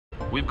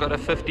We've got a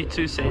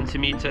 52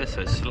 centimeter,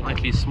 so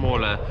slightly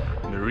smaller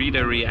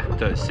Merida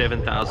Reacto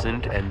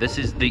 7000, and this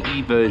is the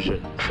E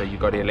version. So you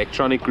got an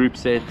electronic group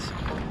set,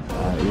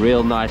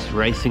 real nice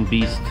racing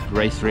beast,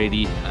 race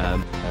ready.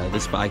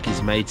 This bike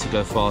is made to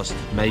go fast,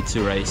 made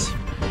to race.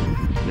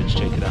 Let's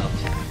check it out.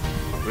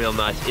 Real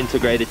nice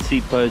integrated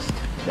seat post,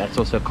 that's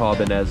also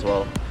carbon as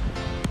well.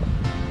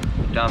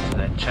 Down to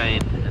that chain,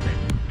 and then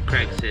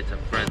crank set up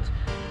front,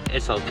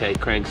 SLK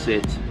crank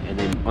set, and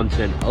then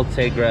onto an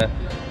Ultegra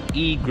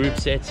E group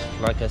set,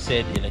 like I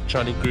said,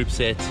 electronic group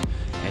set,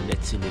 and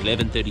it's in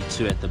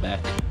 1132 at the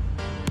back.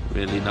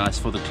 Really nice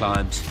for the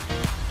climbs.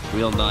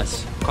 Real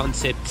nice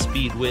concept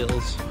speed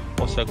wheels,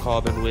 also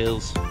carbon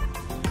wheels.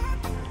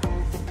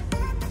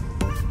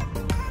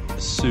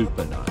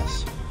 Super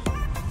nice.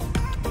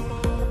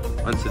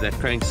 Onto that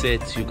crank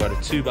set, you've got a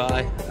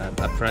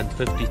 2x, up front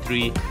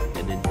 53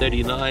 and then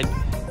 39,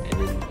 and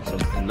then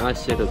a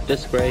nice set of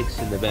disc brakes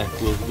in the back.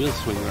 We'll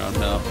swing around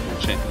now and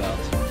check it out.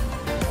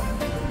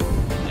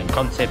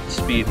 Concept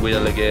speed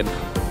wheel again,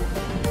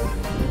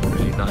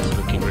 really nice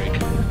looking rig.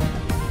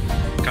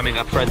 Coming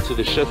up front to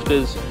the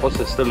shifters,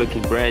 also still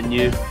looking brand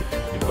new.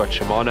 We've got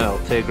Shimano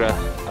Ultegra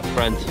up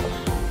front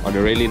on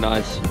a really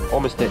nice,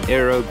 almost an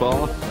aero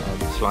bar,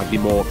 slightly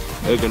more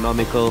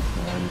ergonomical,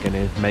 and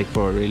gonna make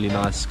for a really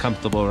nice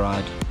comfortable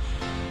ride.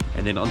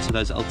 And then onto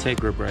those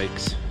Ultegra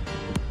brakes,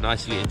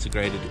 nicely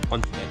integrated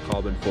onto that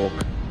carbon fork.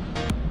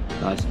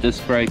 Nice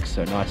disc brakes,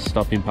 so nice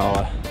stopping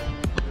power.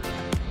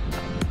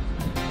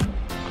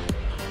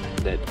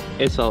 That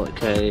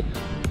SLK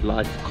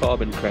light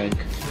carbon crank,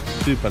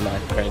 super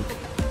light crank.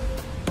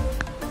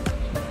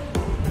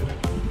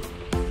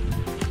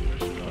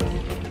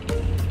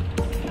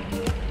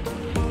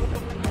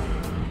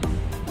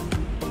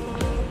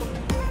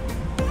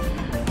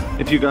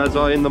 If you guys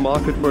are in the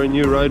market for a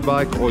new road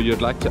bike, or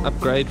you'd like to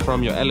upgrade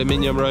from your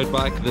aluminium road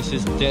bike, this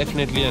is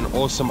definitely an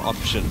awesome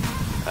option.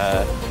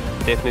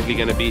 Definitely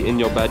going to be in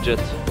your budget,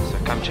 so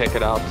come check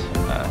it out.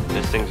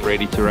 This thing's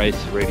ready to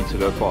race, ready to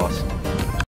go fast.